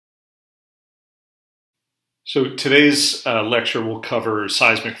So today's lecture will cover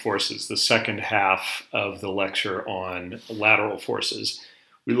seismic forces, the second half of the lecture on lateral forces.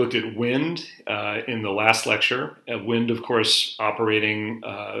 We looked at wind in the last lecture. Wind, of course, operating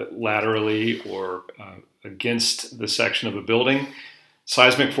laterally or against the section of a building.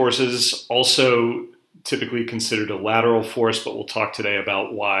 Seismic forces also typically considered a lateral force, but we'll talk today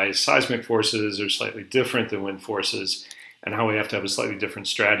about why seismic forces are slightly different than wind forces and how we have to have a slightly different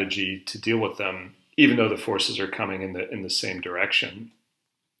strategy to deal with them, even though the forces are coming in the same direction.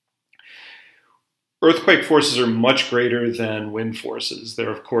 Earthquake forces are much greater than wind forces.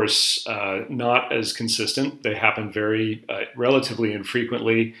 They're, of course, not as consistent. They happen very relatively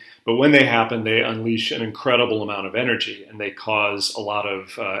infrequently, but when they happen, they unleash an incredible amount of energy, and they cause a lot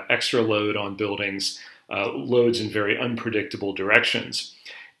of extra load on buildings, loads in very unpredictable directions.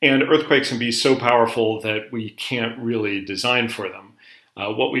 And earthquakes can be so powerful that we can't really design for them.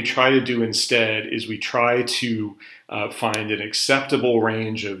 What we try to do instead is we try to find an acceptable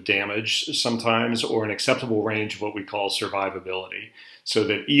range of damage sometimes, or an acceptable range of what we call survivability, so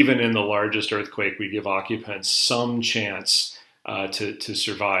that even in the largest earthquake, we give occupants some chance to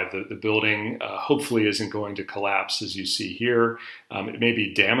survive. The building hopefully isn't going to collapse, as you see here. It may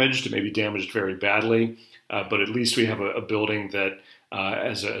be damaged, very badly, but at least we have a building that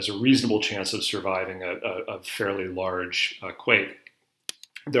has a reasonable chance of surviving a fairly large quake.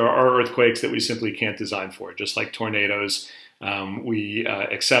 There are earthquakes that we simply can't design for. Just like tornadoes, we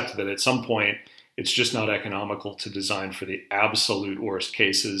accept that at some point it's just not economical to design for the absolute worst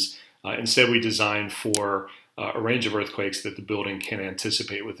cases. Instead, we design for a range of earthquakes that the building can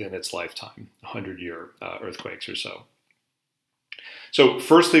anticipate within its lifetime, 100-year earthquakes or so. So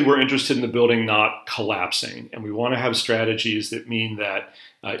firstly, we're interested in the building not collapsing, and we want to have strategies that mean that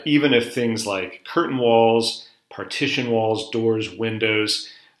even if things like curtain walls, partition walls, doors, windows,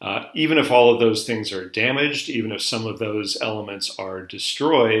 even if all of those things are damaged, even if some of those elements are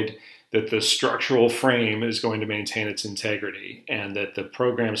destroyed, that the structural frame is going to maintain its integrity, and that the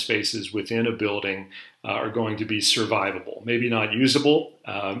program spaces within a building are going to be survivable. Maybe not usable,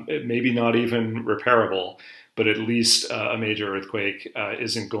 maybe not even repairable, but at least a major earthquake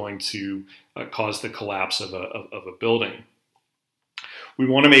isn't going to cause the collapse of a building. We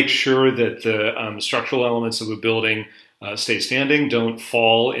want to make sure that the structural elements of a building stay standing, don't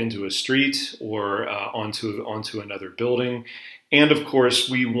fall into a street or onto another building. And of course,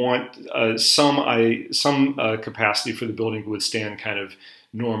 we want some capacity for the building to withstand kind of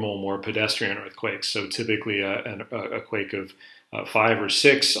normal, more pedestrian earthquakes. So typically a quake of 5 or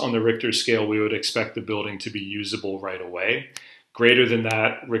 6 on the Richter scale, we would expect the building to be usable right away. Greater than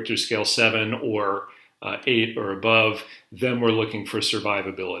that, Richter scale 7 or 8 or above, then we're looking for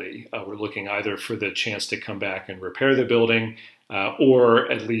survivability. We're looking either for the chance to come back and repair the building, or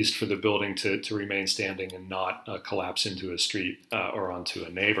at least for the building to remain standing and not collapse into a street or onto a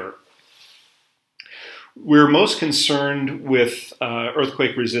neighbor. We're most concerned with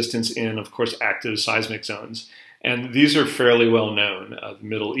earthquake resistance in, of course, active seismic zones. And these are fairly well known. The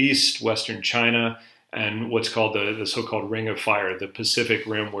Middle East, Western China, and what's called the so-called Ring of Fire, the Pacific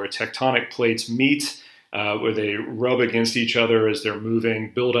Rim, where tectonic plates meet, where they rub against each other as they're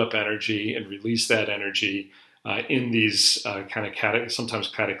moving, build up energy, and release that energy in these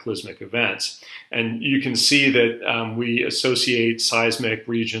sometimes cataclysmic events. And you can see that we associate seismic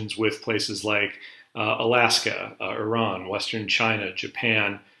regions with places like Alaska, Iran, Western China,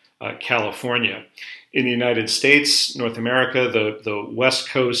 Japan, California. In the United States, North America, the west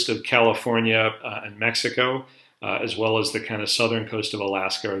coast of California and Mexico, as well as the kind of southern coast of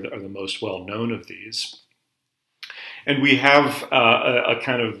Alaska are the most well-known of these. And we have a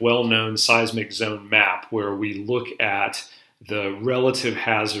kind of well-known seismic zone map where we look at the relative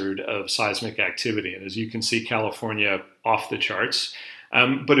hazard of seismic activity. And as you can see, California off the charts.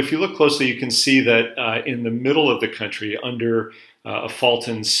 But if you look closely, you can see that in the middle of the country, under a fault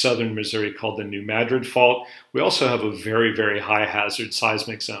in southern Missouri called the New Madrid Fault, we also have a very, very high hazard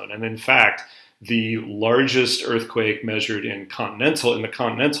seismic zone. And in fact, the largest earthquake measured in the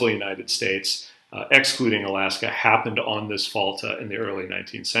continental United States, excluding Alaska, happened on this fault in the early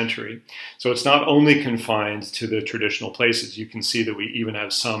 19th century. So it's not only confined to the traditional places. You can see that we even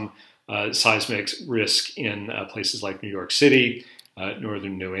have some seismic risk in places like New York City,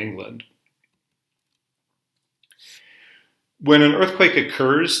 northern New England. When an earthquake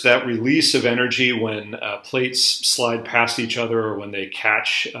occurs, that release of energy when plates slide past each other or when they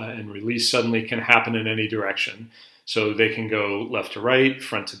catch and release suddenly can happen in any direction. So they can go left to right,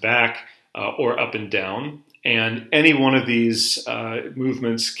 front to back, or up and down. And any one of these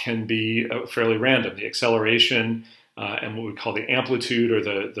movements can be fairly random. The acceleration and what we call the amplitude or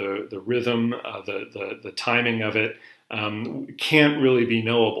the rhythm, the timing of it, can't really be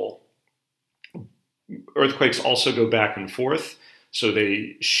knowable. Earthquakes also go back and forth, so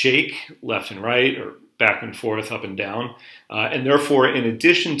they shake left and right or back and forth, up and down. And therefore, in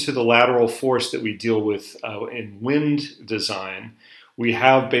addition to the lateral force that we deal with in wind design, we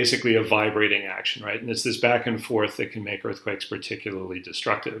have basically a vibrating action, right? And it's this back and forth that can make earthquakes particularly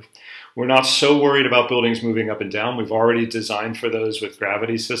destructive. We're not so worried about buildings moving up and down. We've already designed for those with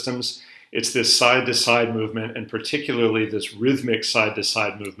gravity systems. It's this side-to-side movement, and particularly this rhythmic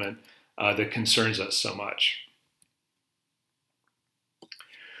side-to-side movement that concerns us so much.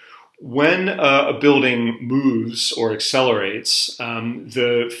 When a building moves or accelerates,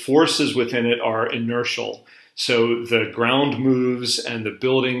 the forces within it are inertial. So the ground moves, and the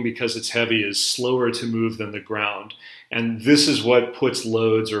building, because it's heavy, is slower to move than the ground. And this is what puts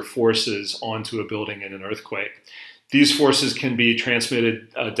loads or forces onto a building in an earthquake. These forces can be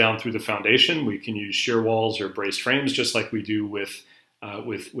transmitted down through the foundation. We can use shear walls or braced frames, just like we do with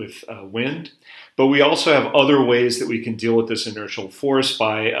wind. But we also have other ways that we can deal with this inertial force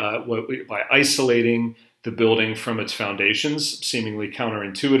by isolating the building from its foundations, seemingly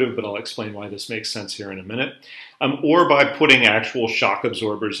counterintuitive, but I'll explain why this makes sense here in a minute, or by putting actual shock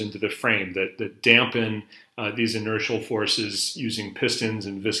absorbers into the frame that dampen these inertial forces using pistons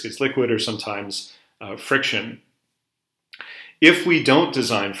and viscous liquid or sometimes friction. If we don't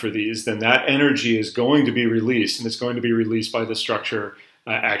design for these, then that energy is going to be released, and it's going to be released by the structure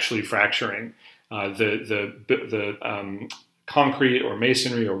actually fracturing. The concrete or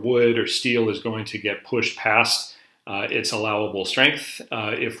masonry or wood or steel is going to get pushed past its allowable strength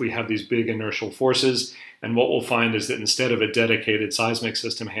if we have these big inertial forces. And what we'll find is that instead of a dedicated seismic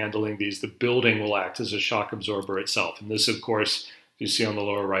system handling these, the building will act as a shock absorber itself. And this, of course, you see on the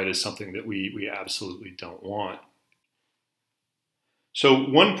lower right, is something that we absolutely don't want. So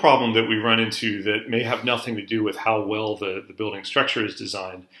one problem that we run into that may have nothing to do with how well the building structure is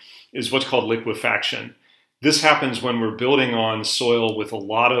designed is what's called liquefaction. This happens when we're building on soil with a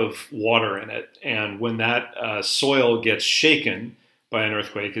lot of water in it. And when that soil gets shaken by an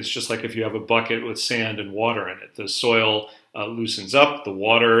earthquake, it's just like if you have a bucket with sand and water in it. The soil loosens up, the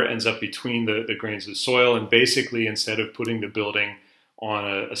water ends up between the grains of soil, and basically instead of putting the building on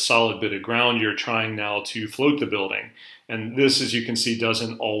a solid bit of ground, you're trying now to float the building. And this, as you can see,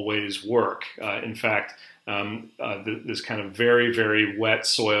 doesn't always work. In fact, this kind of very, very wet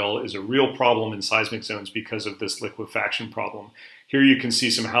soil is a real problem in seismic zones because of this liquefaction problem. Here you can see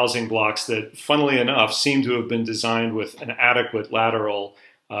some housing blocks that, funnily enough, seem to have been designed with an adequate lateral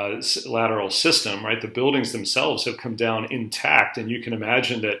system, right? The buildings themselves have come down intact, and you can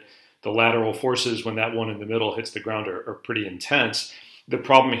imagine that the lateral forces when that one in the middle hits the ground are pretty intense. The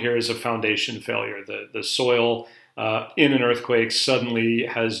problem here is a foundation failure. The soil in an earthquake suddenly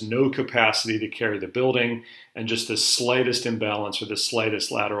has no capacity to carry the building, and just the slightest imbalance or the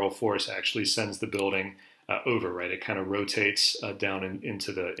slightest lateral force actually sends the building over, right? It kind of rotates down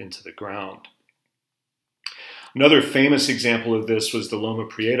into the ground. Another famous example of this was the Loma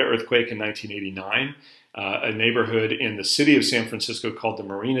Prieta earthquake in 1989. A neighborhood in the city of San Francisco called the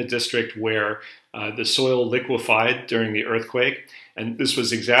Marina District, where the soil liquefied during the earthquake. And this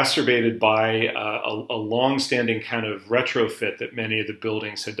was exacerbated by a long-standing kind of retrofit that many of the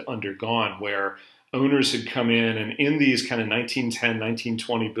buildings had undergone, where owners had come in and these kind of 1910,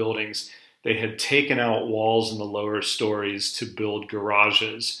 1920 buildings, they had taken out walls in the lower stories to build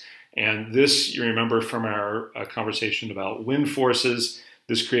garages. And this, you remember from our conversation about wind forces,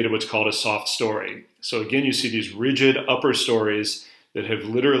 this created what's called a soft story. So again, you see these rigid upper stories that have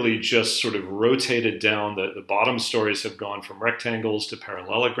literally just sort of rotated down. The bottom stories have gone from rectangles to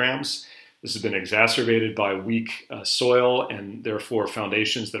parallelograms. This has been exacerbated by weak soil and therefore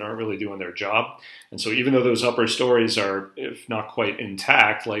foundations that aren't really doing their job. And so even though those upper stories are, if not quite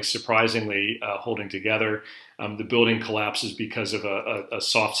intact, like surprisingly holding together, the building collapses because of a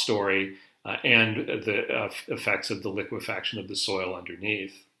soft story and the effects of the liquefaction of the soil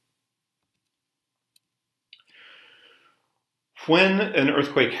underneath. When an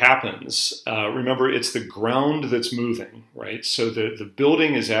earthquake happens, remember it's the ground that's moving, right? So the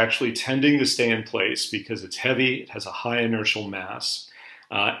building is actually tending to stay in place because it's heavy, it has a high inertial mass,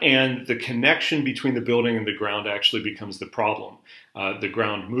 and the connection between the building and the ground actually becomes the problem. The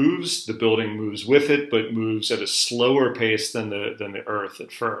ground moves, the building moves with it, but moves at a slower pace than the earth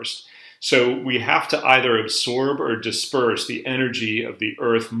at first. So we have to either absorb or disperse the energy of the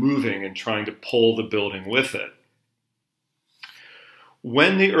earth moving and trying to pull the building with it.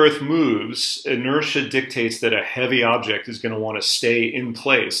 When the earth moves, inertia dictates that a heavy object is going to want to stay in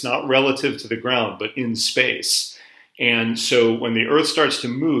place, not relative to the ground, but in space. And so when the earth starts to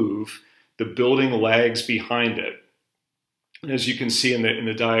move, the building lags behind it. And as you can see in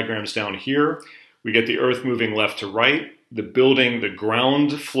the diagrams down here, we get the earth moving left to right. The building, the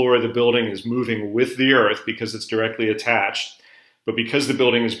ground floor of the building is moving with the earth because it's directly attached. But because the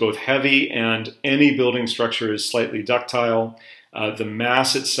building is both heavy and any building structure is slightly ductile, the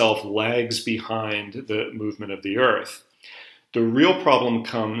mass itself lags behind the movement of the earth. The real problem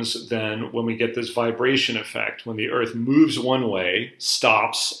comes then when we get this vibration effect, when the earth moves one way,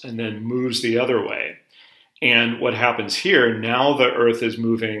 stops, and then moves the other way. And what happens here, now the earth is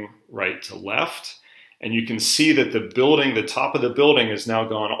moving right to left, and you can see that the building, the top of the building has now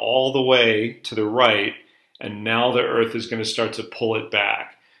gone all the way to the right, and now the earth is going to start to pull it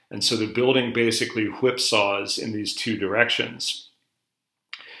back. And so the building basically whipsaws in these two directions.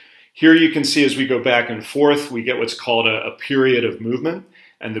 Here you can see as we go back and forth, we get what's called a period of movement,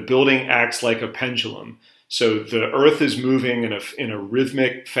 and the building acts like a pendulum. So the earth is moving in a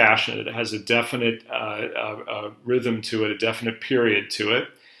rhythmic fashion. It has a definite rhythm to it, a definite period to it.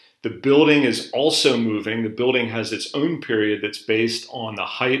 The building is also moving. The building has its own period that's based on the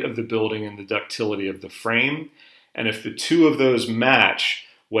height of the building and the ductility of the frame. And if the two of those match,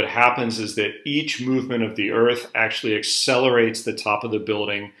 what happens is that each movement of the earth actually accelerates the top of the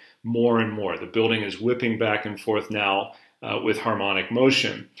building more and more. The building is whipping back and forth now with harmonic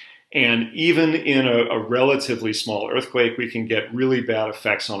motion. And even in a relatively small earthquake, we can get really bad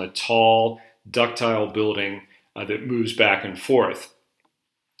effects on a tall, ductile building that moves back and forth.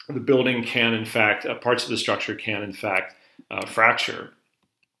 The building can, in fact, parts of the structure can, in fact, fracture.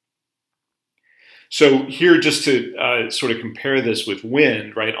 So here, just to sort of compare this with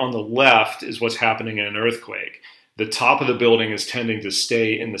wind, right, on the left is what's happening in an earthquake. The top of the building is tending to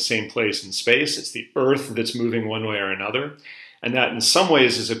stay in the same place in space. It's the earth that's moving one way or another. And that in some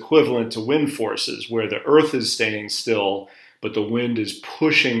ways is equivalent to wind forces, where the earth is staying still, but the wind is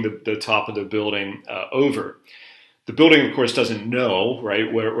pushing the top of the building over. The building, of course, doesn't know,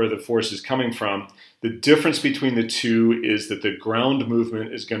 right, where the force is coming from. The difference between the two is that the ground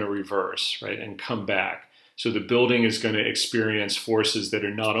movement is going to reverse, right, and come back. So the building is going to experience forces that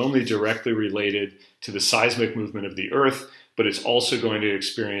are not only directly related to the seismic movement of the earth, but it's also going to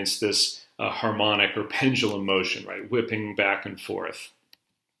experience this harmonic or pendulum motion, right, whipping back and forth.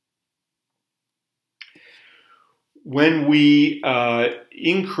 When we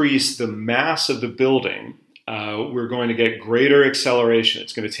increase the mass of the building, we're going to get greater acceleration.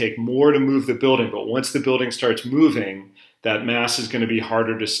 It's going to take more to move the building, but once the building starts moving, that mass is going to be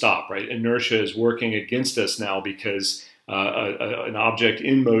harder to stop, right? Inertia is working against us now because an object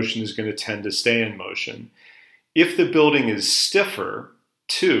in motion is going to tend to stay in motion. If the building is stiffer,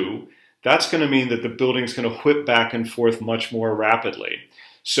 too, that's going to mean that the building is going to whip back and forth much more rapidly.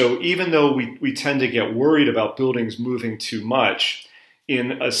 So even though we tend to get worried about buildings moving too much,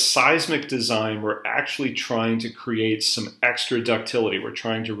 in a seismic design, we're actually trying to create some extra ductility. We're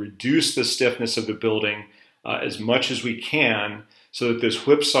trying to reduce the stiffness of the building as much as we can so that this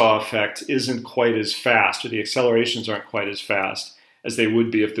whipsaw effect isn't quite as fast, or the accelerations aren't quite as fast as they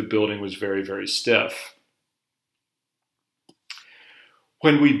would be if the building was very, very stiff.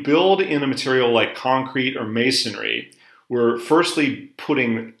 When we build in a material like concrete or masonry, we're firstly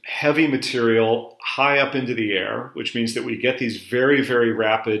putting heavy material high up into the air, which means that we get these very, very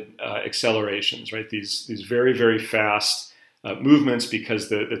rapid accelerations, right? These very, very fast movements because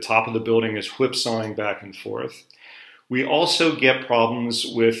the top of the building is whipsawing back and forth. We also get problems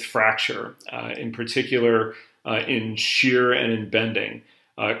with fracture, in particular in shear and in bending.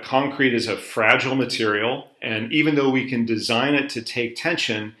 Concrete is a fragile material, and even though we can design it to take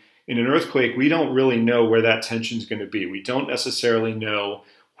tension, in an earthquake, we don't really know where that tension is going to be. We don't necessarily know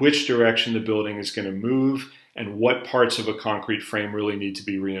which direction the building is going to move and what parts of a concrete frame really need to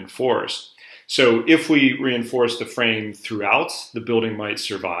be reinforced. So if we reinforce the frame throughout, the building might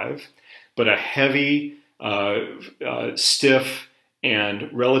survive, but a heavy, stiff, and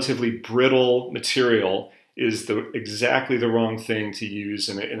relatively brittle material is exactly the wrong thing to use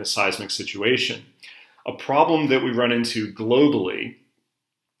in a seismic situation. A problem that we run into globally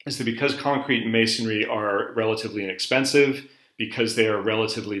is that because concrete and masonry are relatively inexpensive, because they are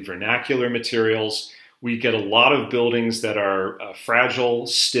relatively vernacular materials, we get a lot of buildings that are fragile,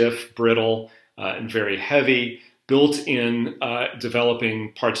 stiff, brittle, and very heavy, built in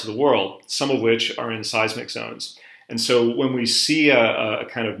developing parts of the world, some of which are in seismic zones. And so when we see a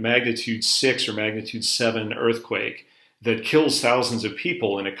kind of magnitude 6 or magnitude 7 earthquake that kills thousands of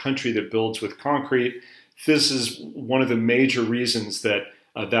people in a country that builds with concrete, this is one of the major reasons that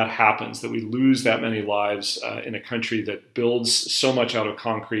that happens, that we lose that many lives in a country that builds so much out of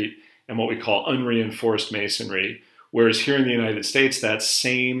concrete and what we call unreinforced masonry, Whereas here in the United States, that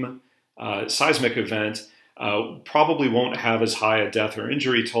same seismic event probably won't have as high a death or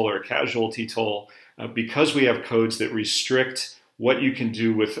injury toll or a casualty toll because we have codes that restrict what you can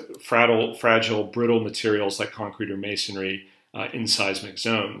do with fragile, brittle materials like concrete or masonry in seismic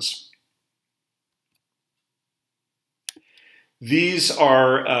zones. These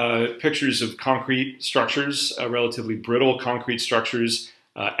are pictures of concrete structures, relatively brittle concrete structures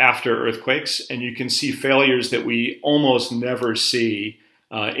after earthquakes, and you can see failures that we almost never see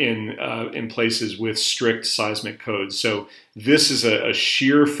in places with strict seismic codes. So this is a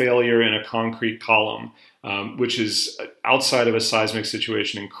shear failure in a concrete column, which is outside of a seismic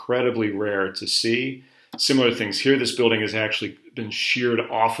situation incredibly rare to see. Similar things here. This building has actually been sheared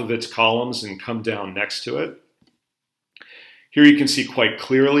off of its columns and come down next to it. Here you can see quite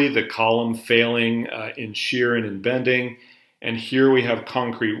clearly the column failing in shear and in bending. And here we have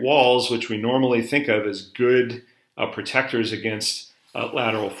concrete walls, which we normally think of as good protectors against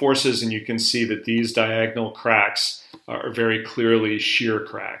lateral forces. And you can see that these diagonal cracks are very clearly shear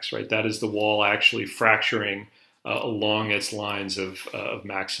cracks, right? That is the wall actually fracturing along its lines of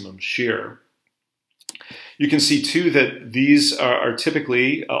maximum shear. You can see too that these are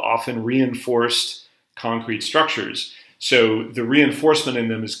typically often reinforced concrete structures. So the reinforcement in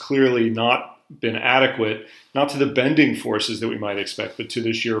them has clearly not been adequate, not to the bending forces that we might expect, but to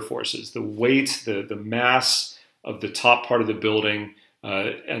the shear forces. The weight, the mass of the top part of the building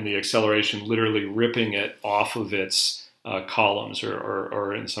and the acceleration literally ripping it off of its columns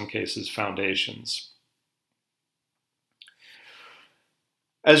or in some cases foundations.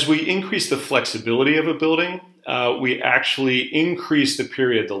 As we increase the flexibility of a building, we actually increase the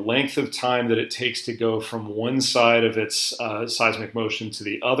period, the length of time that it takes to go from one side of its seismic motion to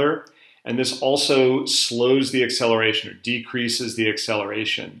the other. And this also slows the acceleration or decreases the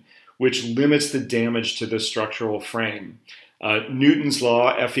acceleration, which limits the damage to the structural frame. Newton's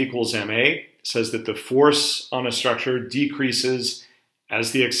law, F equals ma, says that the force on a structure decreases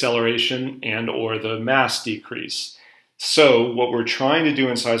as the acceleration and or the mass decrease. So what we're trying to do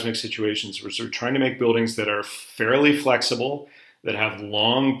in seismic situations is we're trying to make buildings that are fairly flexible, that have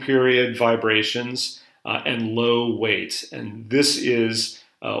long period vibrations and low weight. And this is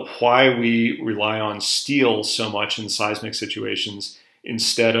why we rely on steel so much in seismic situations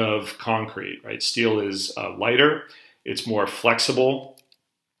instead of concrete, right? Steel is lighter, it's more flexible,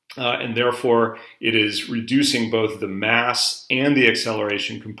 and therefore it is reducing both the mass and the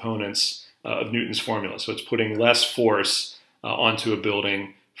acceleration components of Newton's formula. So it's putting less force onto a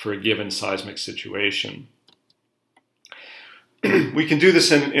building for a given seismic situation. We can do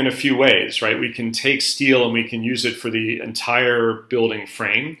this in a few ways, right? We can take steel and we can use it for the entire building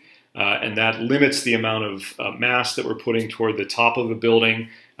frame, and that limits the amount of mass that we're putting toward the top of a building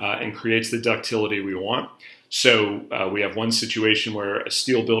and creates the ductility we want. So we have one situation where a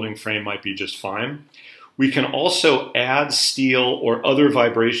steel building frame might be just fine. We can also add steel or other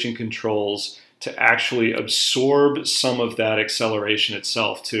vibration controls to actually absorb some of that acceleration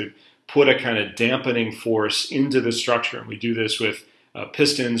itself, to put a kind of dampening force into the structure. And we do this with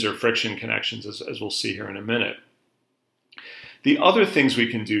pistons or friction connections, as we'll see here in a minute. The other things we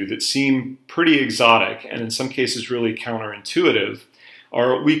can do that seem pretty exotic and in some cases really counterintuitive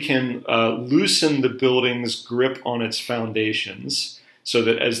are we can loosen the building's grip on its foundations, so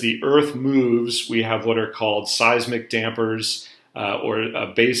that as the earth moves, we have what are called seismic dampers or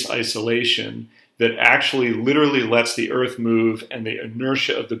base isolation that actually literally lets the earth move and the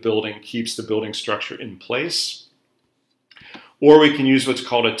inertia of the building keeps the building structure in place. Or we can use what's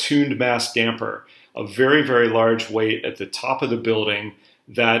called a tuned mass damper, a very, very large weight at the top of the building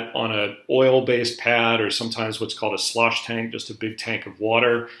that on an oil-based pad or sometimes what's called a slosh tank, just a big tank of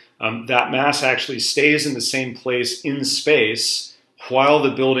water, that mass actually stays in the same place in space while the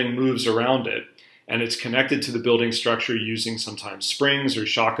building moves around it, and it's connected to the building structure using sometimes springs or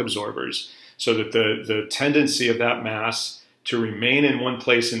shock absorbers, so that the tendency of that mass to remain in one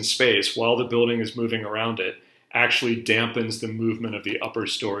place in space while the building is moving around it actually dampens the movement of the upper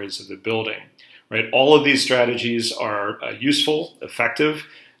stories of the building. Right? All of these strategies are useful, effective.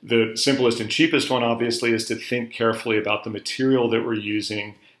 The simplest and cheapest one, obviously, is to think carefully about the material that we're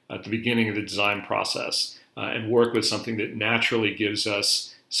using at the beginning of the design process. And work with something that naturally gives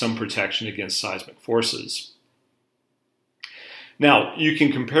us some protection against seismic forces. Now, you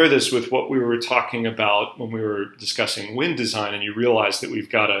can compare this with what we were talking about when we were discussing wind design, and you realize that we've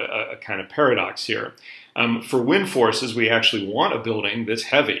got a kind of paradox here. For wind forces, we actually want a building that's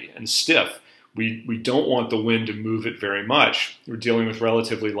heavy and stiff. We don't want the wind to move it very much. We're dealing with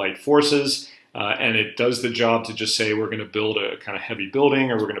relatively light forces, and it does the job to just say we're going to build a kind of heavy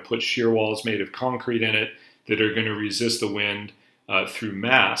building, or we're going to put shear walls made of concrete in it that are going to resist the wind through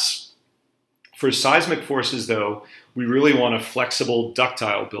mass. For seismic forces, though, we really want a flexible,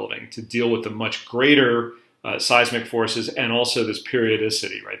 ductile building to deal with the much greater seismic forces and also this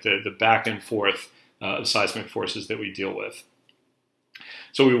periodicity, right? The back and forth of seismic forces that we deal with.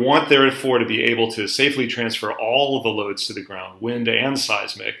 So we want, therefore, to be able to safely transfer all of the loads to the ground, wind and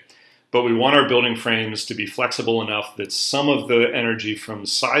seismic, but we want our building frames to be flexible enough that some of the energy from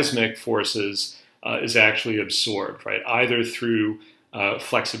seismic forces is actually absorbed, right? Either through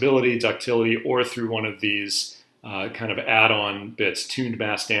flexibility, ductility, or through one of these kind of add-on bits, tuned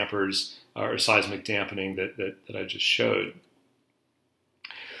mass dampers or seismic dampening that I just showed.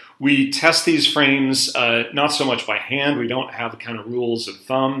 We test these frames not so much by hand. We don't have kind of rules of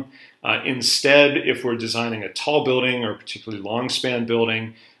thumb. Instead, if we're designing a tall building or a particularly long span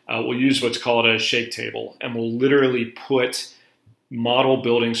building, we'll use what's called a shake table, and we'll literally put model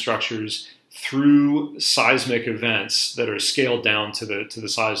building structures through seismic events that are scaled down to the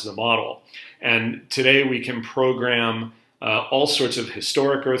size of the model. And today we can program all sorts of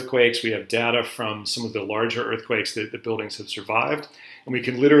historic earthquakes. We have data from some of the larger earthquakes that the buildings have survived. And we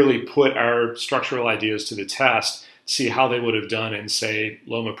can literally put our structural ideas to the test, see how they would have done in, say,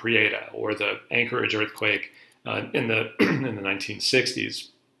 Loma Prieta or the Anchorage earthquake in the 1960s.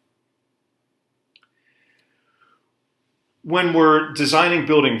 When we're designing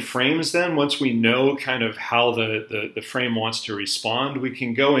building frames, then, once we know kind of how the frame wants to respond, we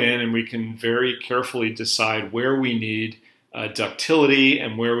can go in and we can very carefully decide where we need ductility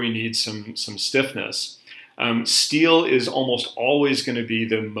and where we need some stiffness. Steel is almost always going to be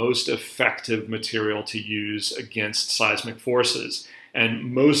the most effective material to use against seismic forces.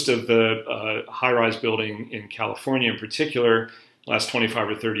 And most of the high-rise building in California in particular, the last 25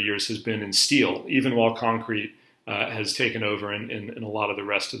 or 30 years, has been in steel, even while concrete has taken over in a lot of the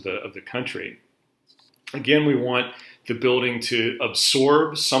rest of the country. Again, we want the building to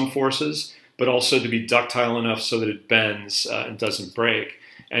absorb some forces, but also to be ductile enough so that it bends and doesn't break.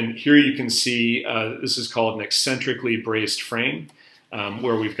 And here you can see, this is called an eccentrically braced frame,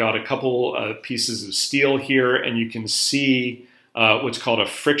 where we've got a couple pieces of steel here, and you can see what's called a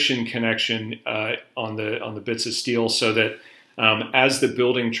friction connection on the bits of steel, so that as the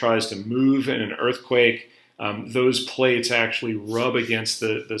building tries to move in an earthquake, those plates actually rub against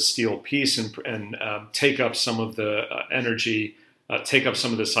the steel piece and take up some of the energy, take up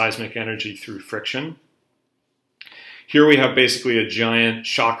some of the seismic energy through friction. Here we have basically a giant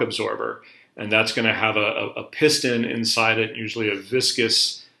shock absorber, and that's going to have a piston inside it, usually a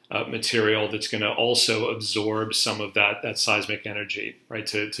viscous material that's going to also absorb some of that seismic energy, right?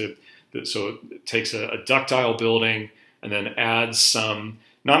 So it takes a ductile building and then adds some,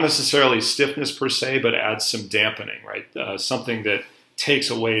 not necessarily stiffness per se, but adds some dampening, right? Something that takes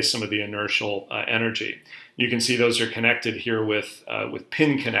away some of the inertial energy. You can see those are connected here with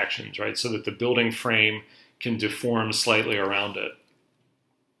pin connections, right? So that the building frame can deform slightly around it.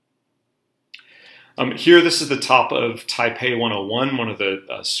 Here, this is the top of Taipei 101, one of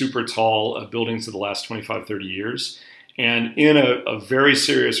the super tall buildings of the last 25, 30 years. And in a very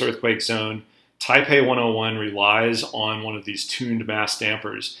serious earthquake zone, Taipei 101 relies on one of these tuned mass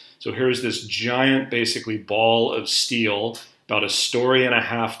dampers. So here's this giant, basically, ball of steel, about 1.5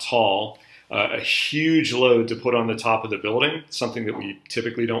 stories tall, a huge load to put on the top of the building, something that we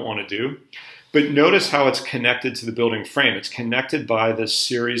typically don't want to do. But notice how it's connected to the building frame. It's connected by this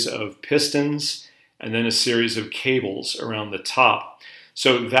series of pistons and then a series of cables around the top.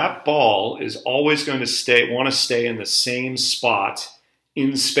 So that ball is always going to want to stay in the same spot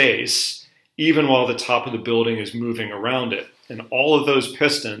in space, even while the top of the building is moving around it. And all of those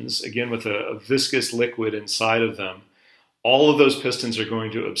pistons, again with a viscous liquid inside of them, all of those pistons are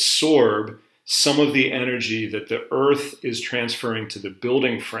going to absorb some of the energy that the earth is transferring to the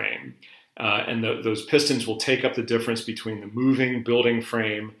building frame. And those pistons will take up the difference between the moving building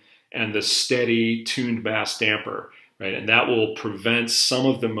frame and the steady tuned mass damper, right? And that will prevent some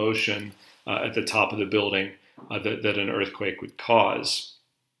of the motion at the top of the building that an earthquake would cause.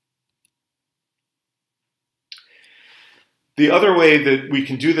 The other way that we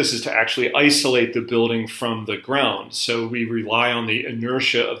can do this is to actually isolate the building from the ground. So we rely on the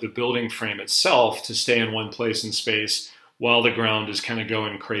inertia of the building frame itself to stay in one place in space while the ground is kind of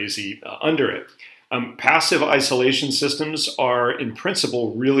going crazy under it. Passive isolation systems are, in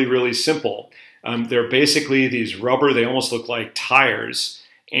principle, really, really simple. They're basically these rubber, they almost look like tires,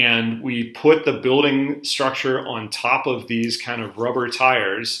 and we put the building structure on top of these kind of rubber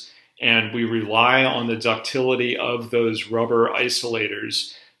tires, and we rely on the ductility of those rubber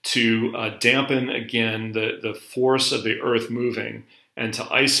isolators to dampen, again, the force of the earth moving and to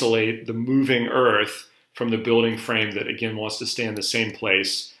isolate the moving earth from the building frame that, again, wants to stay in the same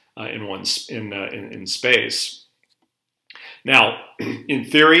place in space. Now, in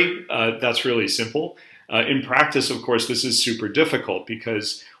theory, that's really simple. In practice, of course, this is super difficult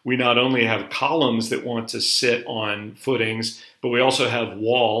because we not only have columns that want to sit on footings, but we also have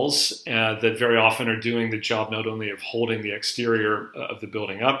walls that very often are doing the job not only of holding the exterior of the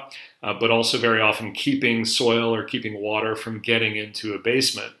building up, but also very often keeping soil or keeping water from getting into a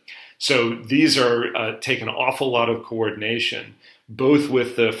basement. So these are take an awful lot of coordination, both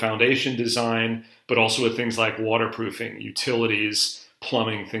with the foundation design, but also with things like waterproofing, utilities,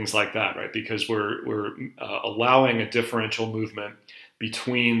 plumbing, things like that, right? Because we're allowing a differential movement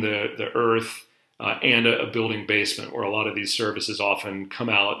between the earth and a building basement, where a lot of these services often come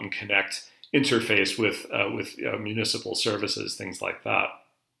out and interface with municipal services, things like that.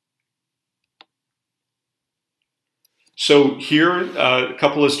 So here, a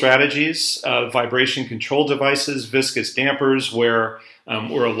couple of strategies: vibration control devices, viscous dampers, where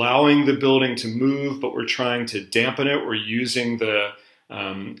we're allowing the building to move, but we're trying to dampen it. We're using the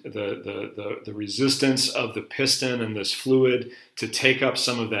resistance of the piston and this fluid to take up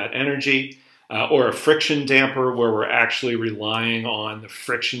some of that energy, or a friction damper where we're actually relying on the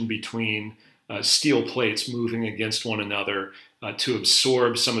friction between steel plates moving against one another to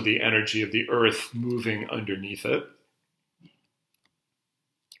absorb some of the energy of the earth moving underneath it.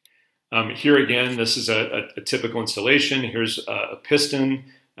 Here again, this is a typical installation. Here's a piston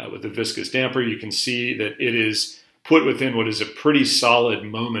with a viscous damper. You can see that it is put within what is a pretty solid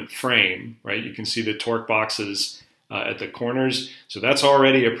moment frame, right? You can see the torque boxes at the corners. So that's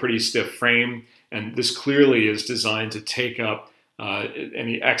already a pretty stiff frame, and this clearly is designed to take up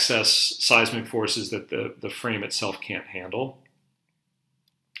any excess seismic forces that the frame itself can't handle.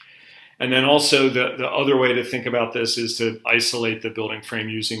 And then also the other way to think about this is to isolate the building frame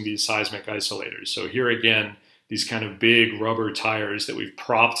using these seismic isolators. So here again, these kind of big rubber tires that we've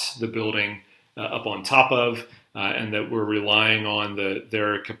propped the building up on top of, and that we're relying on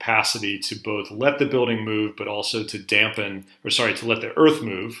their capacity to both let the building move, but also to to let the earth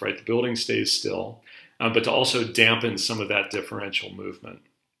move, right? The building stays still, but to also dampen some of that differential movement.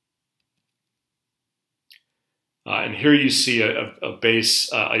 And here you see a base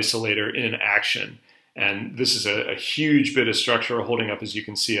isolator in action. And this is a huge bit of structure holding up, as you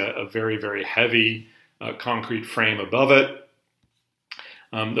can see, a very, very heavy concrete frame above it.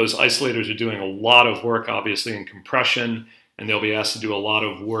 Those isolators are doing a lot of work, obviously, in compression, and they'll be asked to do a lot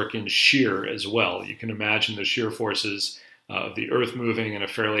of work in shear as well. You can imagine the shear forces of the earth moving and a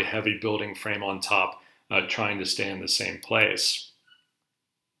fairly heavy building frame on top trying to stay in the same place.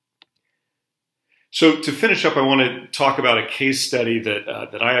 So to finish up, I want to talk about a case study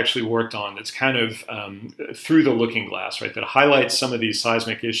that I actually worked on that's kind of through the looking glass, right? That highlights some of these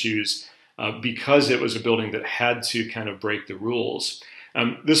seismic issues because it was a building that had to kind of break the rules.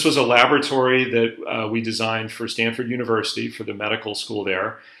 This was a laboratory that we designed for Stanford University for the medical school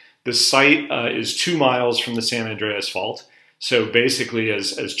there. The site is 2 miles from the San Andreas Fault. So basically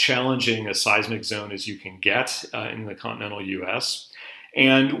as challenging a seismic zone as you can get in the continental US.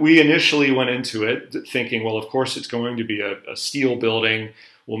 And we initially went into it thinking, well, of course, it's going to be a steel building.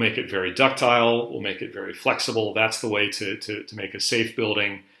 We'll make it very ductile. We'll make it very flexible. That's the way to make a safe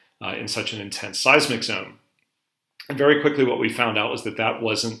building in such an intense seismic zone. And very quickly, what we found out was that that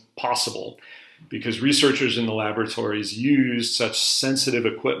wasn't possible because researchers in the laboratories used such sensitive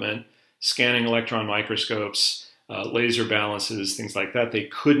equipment, scanning electron microscopes, laser balances, things like that. They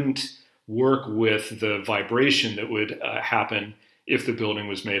couldn't work with the vibration that would happen if the building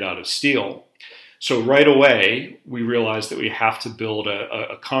was made out of steel. So right away, we realized that we have to build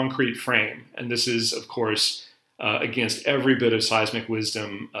a concrete frame. And this is, of course, against every bit of seismic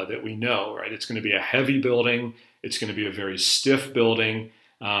wisdom that we know, right? It's going to be a heavy building. It's going to be a very stiff building.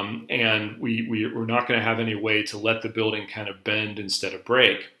 And we're not going to have any way to let the building kind of bend instead of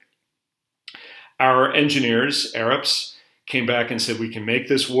break. Our engineers, Arabs, came back and said, we can make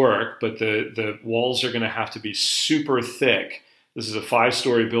this work, but the walls are going to have to be super thick. This is a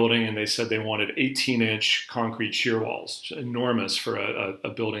 5-story building, and they said they wanted 18-inch concrete shear walls, enormous for a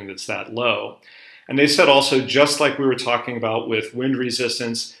building that's that low. And they said also, just like we were talking about with wind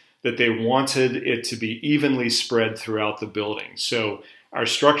resistance, that they wanted it to be evenly spread throughout the building. So our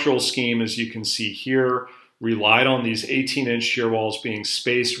structural scheme, as you can see here, relied on these 18-inch shear walls being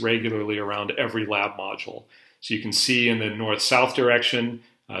spaced regularly around every lab module. So you can see in the north-south direction,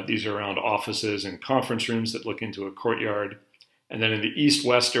 these are around offices and conference rooms that look into a courtyard. And then in the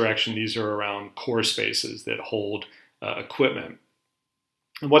east-west direction, these are around core spaces that hold equipment.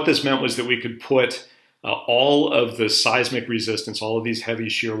 And what this meant was that we could put all of the seismic resistance, all of these heavy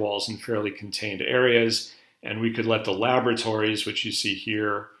shear walls in fairly contained areas, and we could let the laboratories, which you see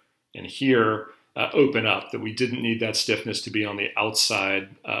here and here, open up, that we didn't need that stiffness to be on the outside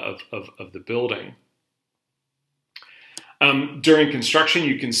of the building. During construction,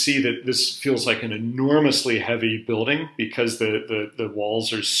 you can see that this feels like an enormously heavy building because the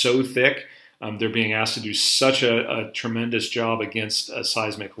walls are so thick. They're being asked to do such a tremendous job against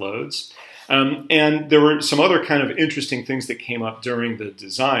seismic loads. And there were some other kind of interesting things that came up during the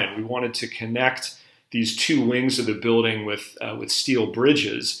design. We wanted to connect these two wings of the building with steel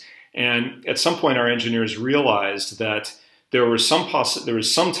bridges. And at some point, our engineers realized that there was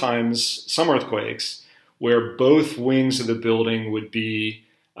sometimes some earthquakes where both wings of the building would be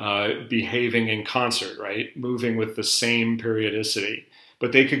behaving in concert, right? Moving with the same periodicity.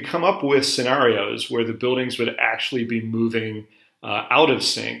 But they could come up with scenarios where the buildings would actually be moving out of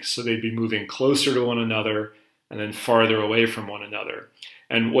sync. So they'd be moving closer to one another and then farther away from one another.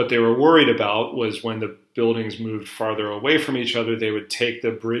 And what they were worried about was when the buildings moved farther away from each other, they would take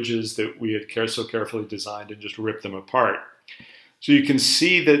the bridges that we had so carefully designed and just rip them apart. So you can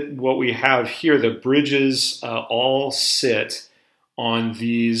see that what we have here, the bridges all sit on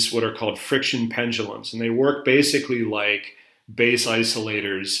these what are called friction pendulums. And they work basically like base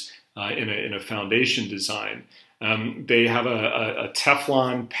isolators in a foundation design. They have a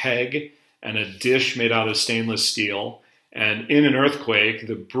Teflon peg and a dish made out of stainless steel. And in an earthquake,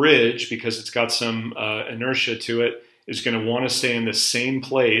 the bridge, because it's got some inertia to it, is going to want to stay in the same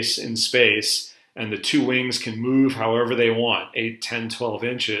place in space. And the two wings can move however they want, 8, 10, 12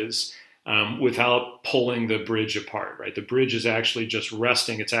 inches, without pulling the bridge apart, right? The bridge is actually just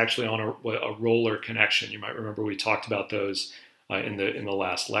resting. It's actually on a roller connection. You might remember we talked about those in the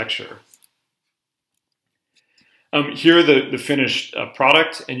last lecture. Here the finished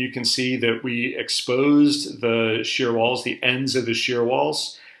product, and you can see that we exposed the shear walls, the ends of the shear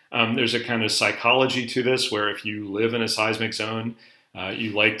walls. There's a kind of psychology to this where if you live in a seismic zone,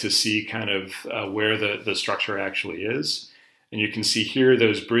 you like to see kind of where the structure actually is. And you can see here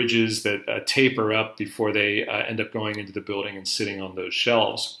those bridges that taper up before they end up going into the building and sitting on those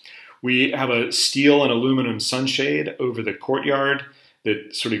shelves. We have a steel and aluminum sunshade over the courtyard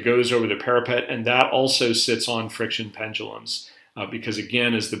that sort of goes over the parapet, and that also sits on friction pendulums. Because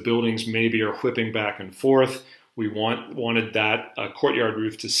again, as the buildings maybe are whipping back and forth, we wanted that courtyard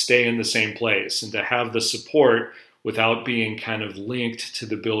roof to stay in the same place and to have the support without being kind of linked to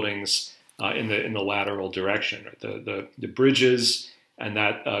the buildings in the lateral direction. The bridges and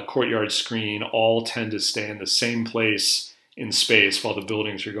that courtyard screen all tend to stay in the same place in space while the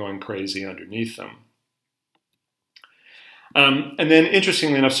buildings are going crazy underneath them. And then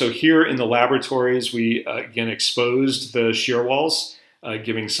interestingly enough, so here in the laboratories, we again exposed the shear walls,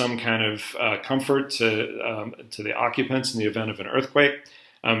 giving some kind of comfort to the occupants in the event of an earthquake.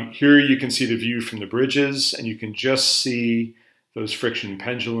 Here you can see the view from the bridges, and you can just see those friction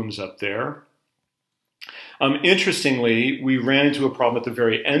pendulums up there. Interestingly, we ran into a problem at the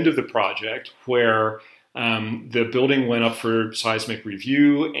very end of the project where the building went up for seismic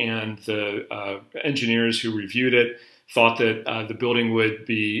review, and the engineers who reviewed it thought that the building would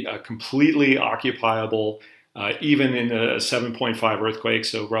be completely occupiable even in a 7.5 earthquake,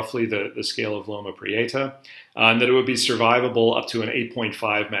 so roughly the scale of Loma Prieta, and that it would be survivable up to an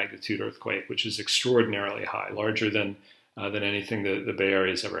 8.5 magnitude earthquake, which is extraordinarily high, larger than anything the Bay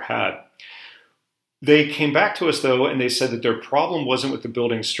Area has ever had. They came back to us, though, and they said that their problem wasn't with the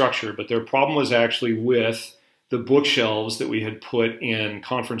building structure, but their problem was actually with the bookshelves that we had put in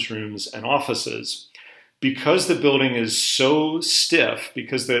conference rooms and offices. Because the building is so stiff,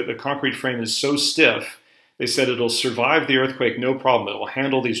 because the concrete frame is so stiff, they said it'll survive the earthquake no problem. It will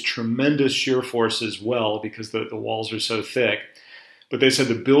handle these tremendous shear forces well because the walls are so thick. But they said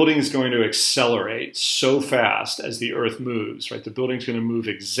the building is going to accelerate so fast as the earth moves, right? The building's going to move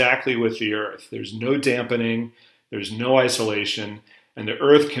exactly with the earth. There's no dampening, there's no isolation, and the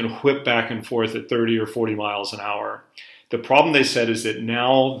earth can whip back and forth at 30 or 40 miles an hour. The problem, they said, is that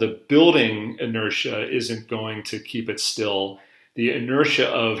now the building inertia isn't going to keep it still. The inertia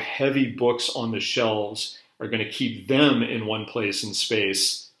of heavy books on the shelves are going to keep them in one place in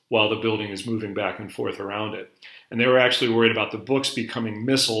space while the building is moving back and forth around it. And they were actually worried about the books becoming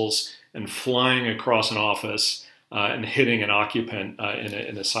missiles and flying across an office and hitting an occupant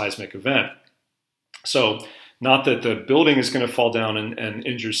in a seismic event. So not that the building is going to fall down and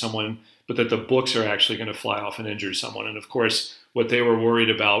injure someone, but that the books are actually going to fly off and injure someone. And of course, what they were worried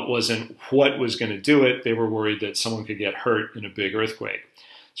about wasn't what was going to do it. They were worried that someone could get hurt in a big earthquake.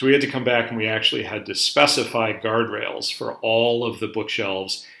 So we had to come back and we actually had to specify guardrails for all of the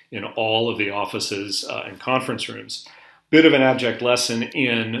bookshelves in all of the offices and conference rooms. Bit of an abject lesson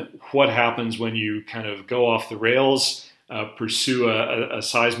in what happens when you kind of go off the rails, pursue a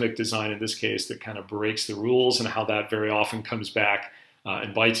seismic design in this case that kind of breaks the rules, and how that very often comes back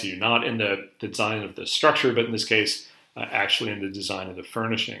and bites you, not in the design of the structure, but in this case, actually in the design of the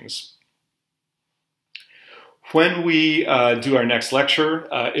furnishings. When we do our next lecture,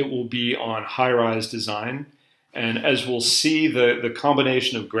 it will be on high-rise design. And as we'll see, the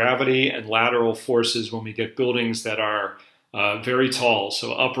combination of gravity and lateral forces when we get buildings that are very tall,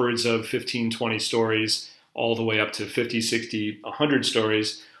 so upwards of 15, 20 stories, all the way up to 50, 60, 100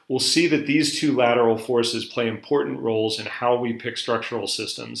 stories, we'll see that these two lateral forces play important roles in how we pick structural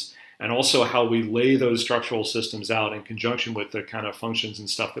systems, and also how we lay those structural systems out in conjunction with the kind of functions and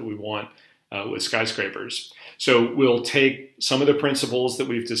stuff that we want with skyscrapers. So we'll take some of the principles that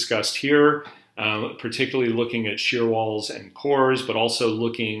we've discussed here, particularly looking at shear walls and cores, but also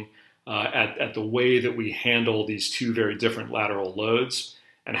looking at the way that we handle these two very different lateral loads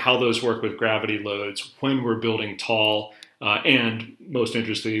and how those work with gravity loads when we're building tall and, most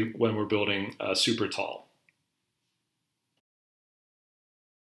interestingly, when we're building super tall.